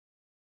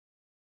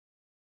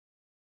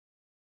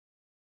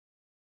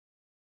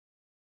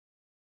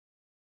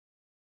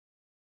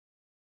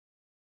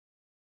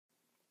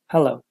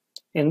Hello,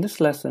 in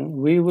this lesson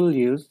we will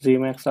use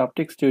Zemax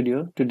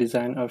OpticStudio to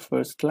design our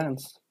first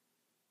lens.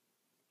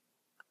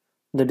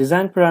 The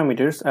design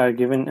parameters are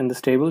given in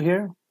this table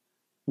here.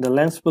 The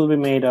lens will be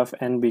made of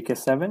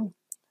NBK7,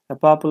 a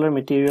popular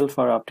material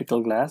for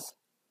optical glass.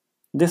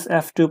 This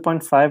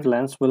f2.5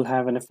 lens will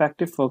have an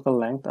effective focal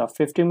length of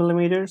 50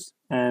 mm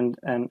and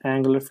an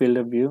angular field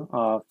of view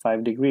of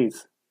 5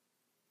 degrees.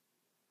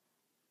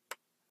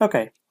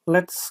 Okay,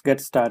 let's get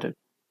started.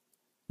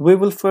 We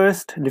will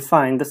first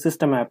define the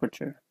system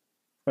aperture.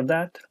 For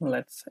that,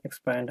 let's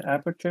expand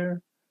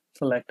aperture,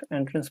 select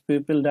entrance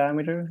pupil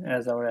diameter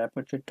as our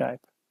aperture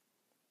type.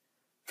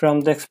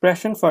 From the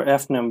expression for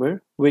f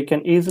number, we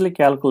can easily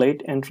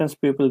calculate entrance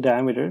pupil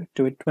diameter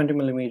to be 20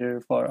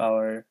 mm for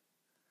our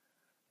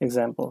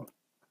example.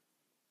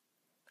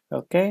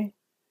 Okay,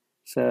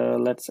 so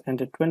let's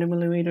enter 20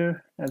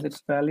 mm as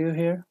its value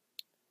here.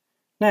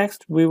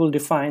 Next, we will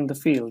define the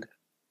field.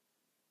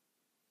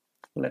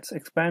 Let's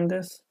expand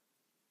this,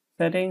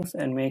 settings,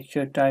 and make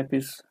sure type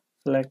is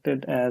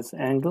selected as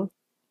angle,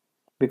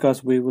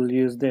 because we will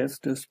use this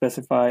to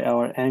specify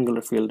our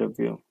angular field of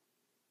view.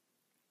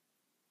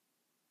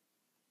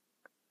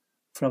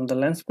 From the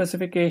lens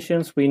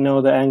specifications, we know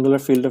the angular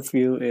field of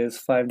view is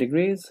 5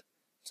 degrees,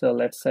 so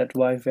let's set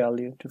y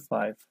value to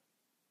 5.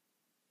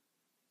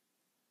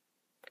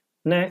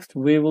 Next,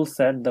 we will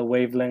set the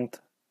wavelength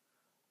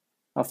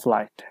of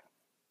light.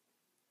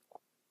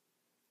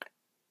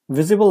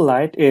 Visible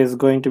light is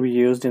going to be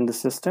used in the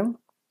system.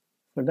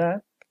 For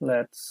that,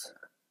 let's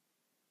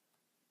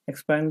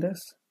expand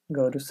this,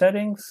 go to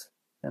settings,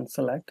 and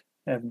select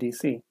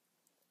FDC.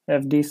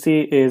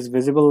 FDC is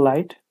visible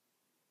light.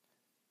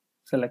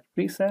 Select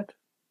preset.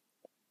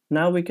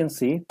 Now we can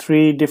see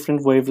 3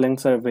 different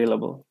wavelengths are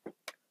available: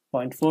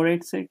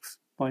 0.486,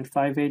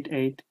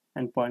 0.588,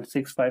 and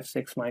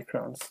 0.656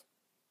 microns.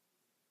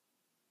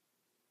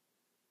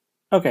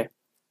 Okay,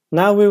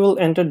 now we will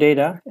enter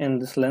data in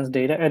this lens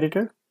data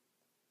editor.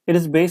 It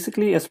is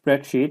basically a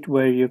spreadsheet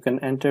where you can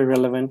enter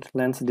relevant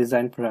lens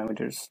design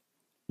parameters.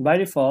 By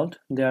default,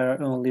 there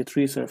are only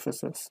 3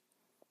 surfaces: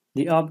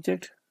 the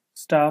object,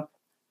 stop,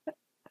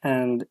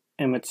 and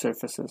image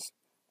surfaces.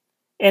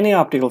 Any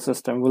optical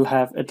system will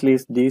have at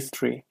least these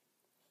 3.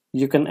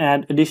 You can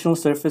add additional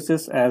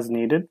surfaces as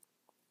needed.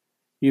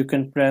 You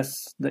can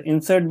press the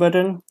insert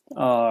button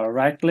or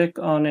right-click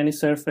on any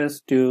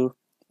surface to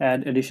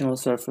add additional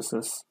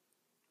surfaces.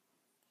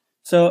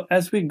 So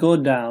as we go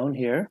down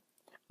here,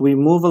 we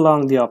move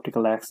along the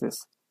optical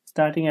axis,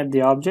 starting at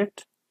the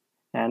object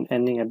and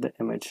ending at the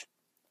image.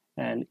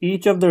 And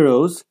each of the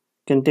rows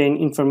contain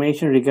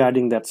information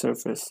regarding that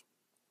surface.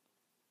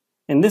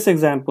 In this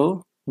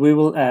example, we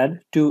will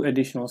add 2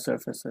 additional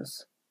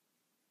surfaces.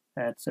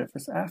 Add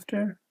surface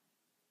after,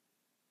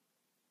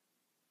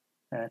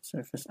 add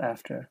surface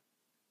after.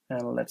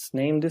 And let's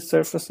name these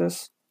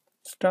surfaces: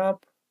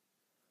 stop,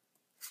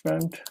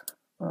 front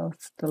of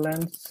the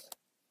lens,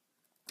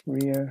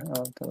 rear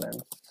of the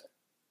lens.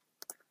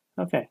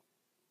 Okay.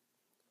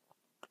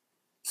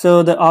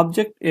 So the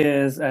object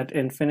is at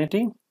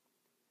infinity.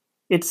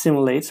 It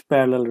simulates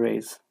parallel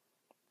rays.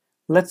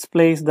 Let's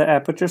place the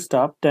aperture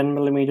stop 10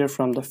 mm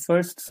from the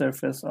first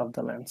surface of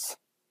the lens.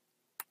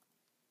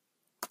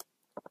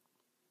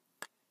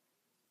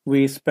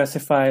 We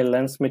specify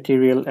lens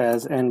material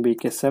as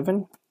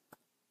NBK7.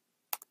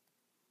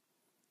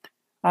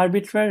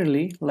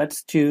 Arbitrarily,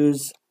 let's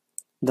choose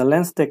the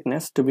lens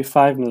thickness to be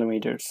 5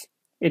 mm.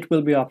 It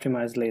will be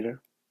optimized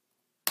later.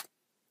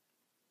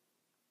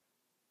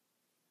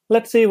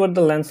 Let's see what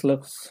the lens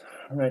looks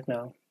right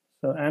now.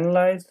 So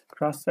analyze,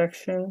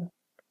 cross-section,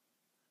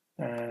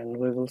 and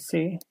we will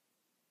see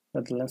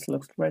what the lens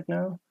looks right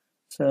now.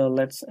 So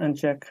let's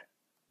uncheck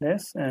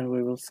this and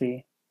we will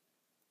see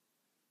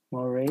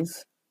more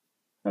rays.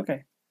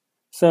 Okay,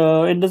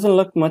 so it doesn't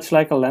look much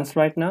like a lens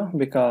right now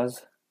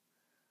because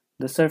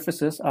the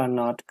surfaces are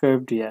not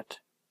curved yet.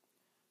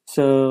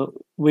 So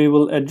we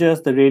will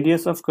adjust the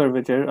radius of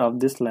curvature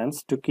of this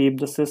lens to keep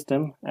the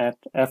system at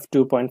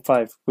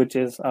f2.5, which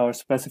is our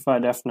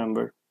specified f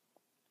number.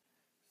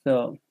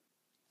 So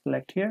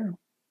select here,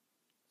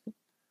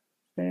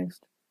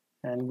 fixed,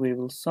 and we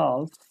will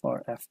solve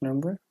for f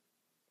number.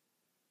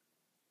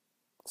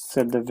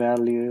 Set the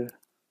value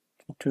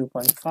to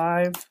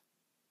 2.5.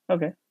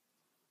 Okay,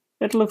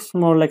 it looks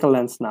more like a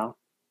lens now.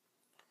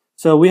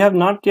 So we have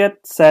not yet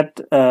set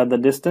the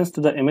distance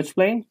to the image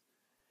plane.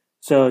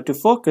 So to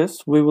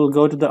focus, we will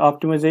go to the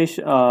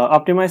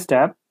Optimize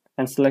tab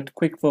and select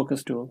Quick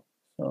Focus tool.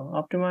 So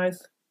Optimize,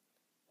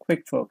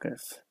 Quick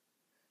Focus.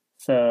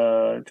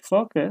 So to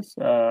focus,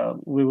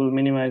 we will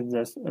minimize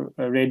this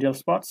radial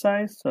spot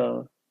size.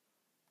 So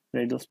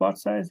radial spot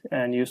size,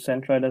 and use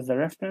centroid as the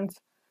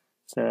reference.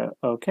 So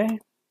okay.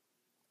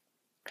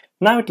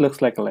 Now it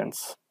looks like a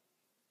lens.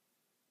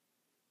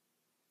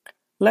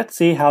 Let's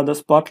see how the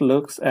spot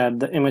looks at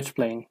the image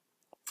plane.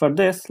 For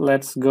this,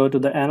 let's go to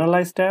the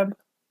Analyze tab.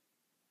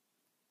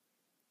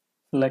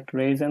 Select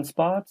Rays and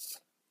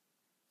Spots,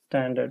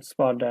 Standard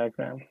Spot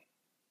Diagram.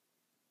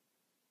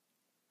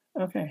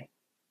 Okay.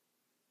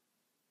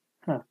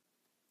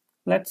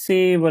 Let's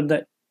see what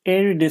the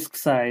area disk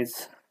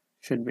size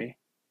should be.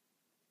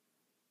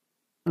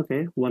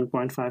 Okay,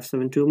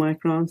 1.572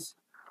 microns.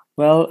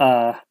 Well,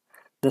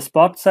 the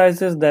spot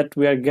sizes that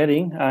we are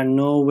getting are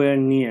nowhere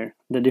near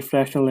the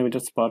diffraction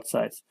limited spot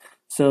size.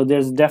 So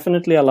there's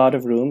definitely a lot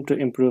of room to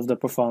improve the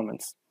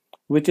performance,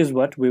 which is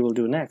what we will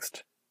do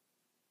next.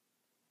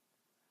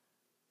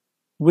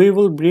 We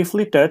will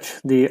briefly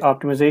touch the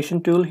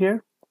optimization tool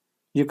here.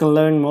 You can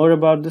learn more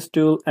about this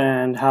tool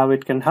and how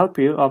it can help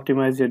you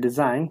optimize your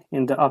design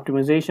in the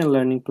optimization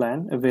learning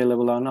plan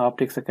available on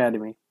Optics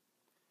Academy.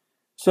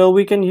 So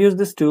we can use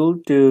this tool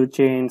to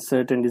change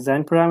certain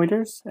design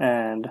parameters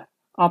and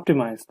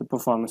optimize the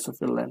performance of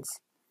your lens.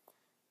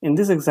 In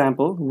this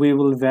example, we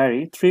will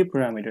vary three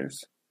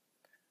parameters: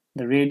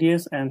 the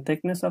radius and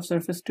thickness of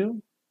surface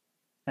 2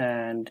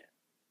 and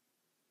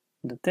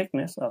the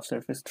thickness of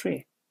surface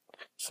 3.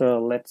 So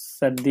let's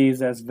set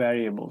these as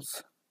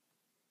variables.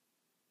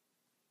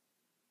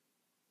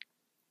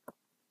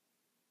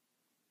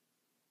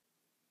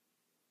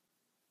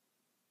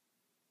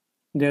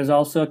 There's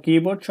also a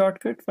keyboard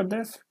shortcut for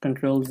this,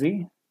 Control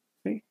Z.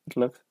 See, it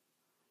looks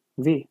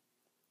V.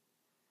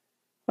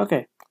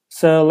 Okay,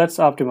 so let's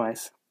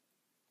optimize.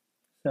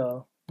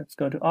 So let's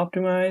go to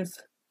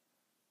Optimize,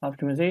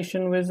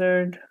 Optimization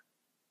Wizard.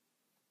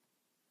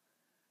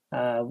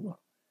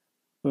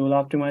 We will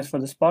optimize for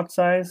the spot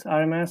size,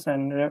 RMS,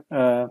 and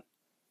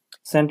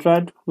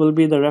centroid will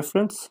be the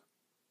reference.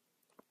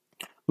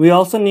 We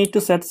also need to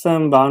set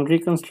some boundary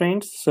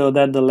constraints so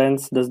that the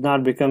lens does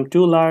not become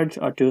too large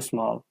or too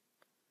small.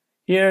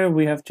 Here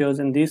we have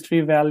chosen these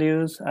three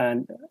values,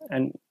 and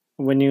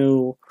when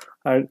you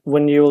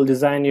will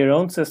design your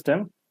own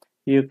system,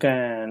 you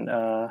can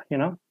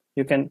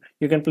you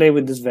can play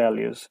with these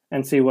values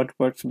and see what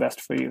works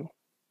best for you.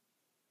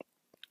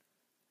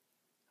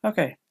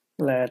 Okay,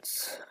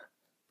 let's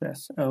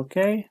press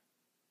OK.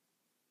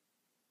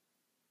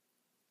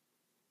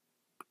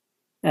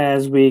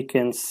 As we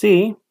can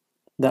see,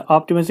 the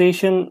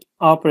optimization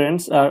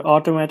operands are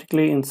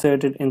automatically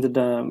inserted into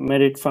the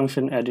merit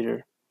function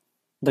editor.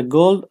 The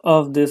goal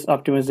of this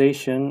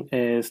optimization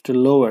is to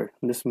lower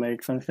this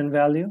merit function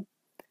value,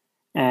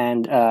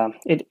 and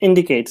it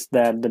indicates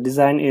that the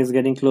design is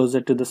getting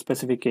closer to the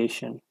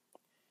specification.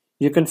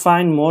 You can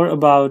find more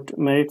about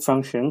merit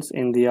functions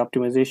in the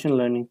optimization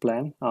learning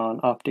plan on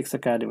Optics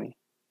Academy.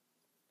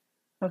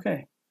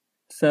 Okay,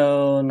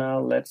 so now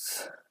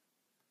let's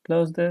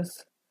close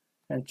this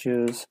and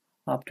choose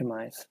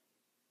Optimize.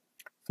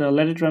 So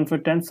let it run for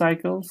 10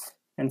 cycles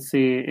and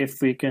see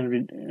if we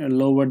can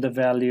lower the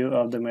value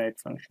of the merit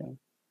function.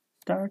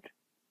 Start.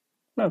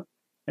 Look,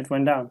 it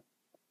went down.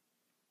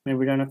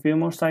 Maybe run a few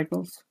more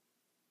cycles.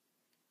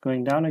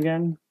 Going down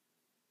again,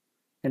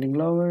 getting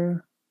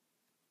lower.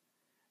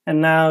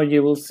 And now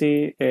you will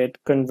see it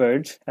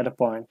converge at a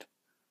point,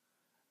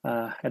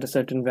 at a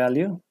certain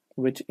value,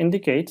 which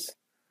indicates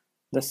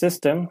the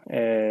system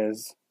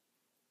is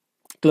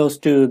close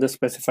to the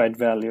specified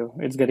value.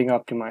 It's getting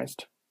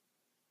optimized.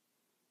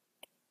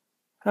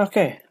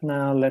 Okay,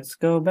 now let's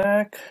go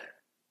back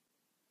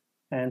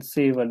and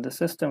see what the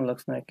system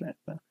looks like.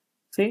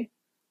 See,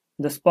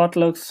 the spot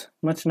looks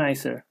much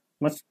nicer,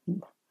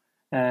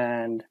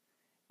 and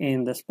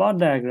in the spot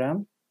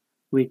diagram,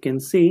 we can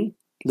see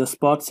the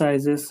spot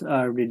sizes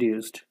are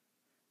reduced.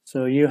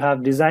 So you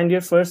have designed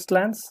your first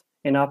lens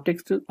in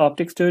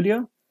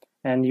OpticStudio,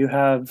 and you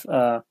have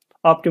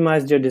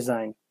optimized your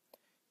design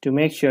to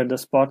make sure the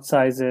spot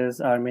sizes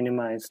are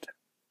minimized.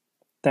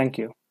 Thank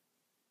you.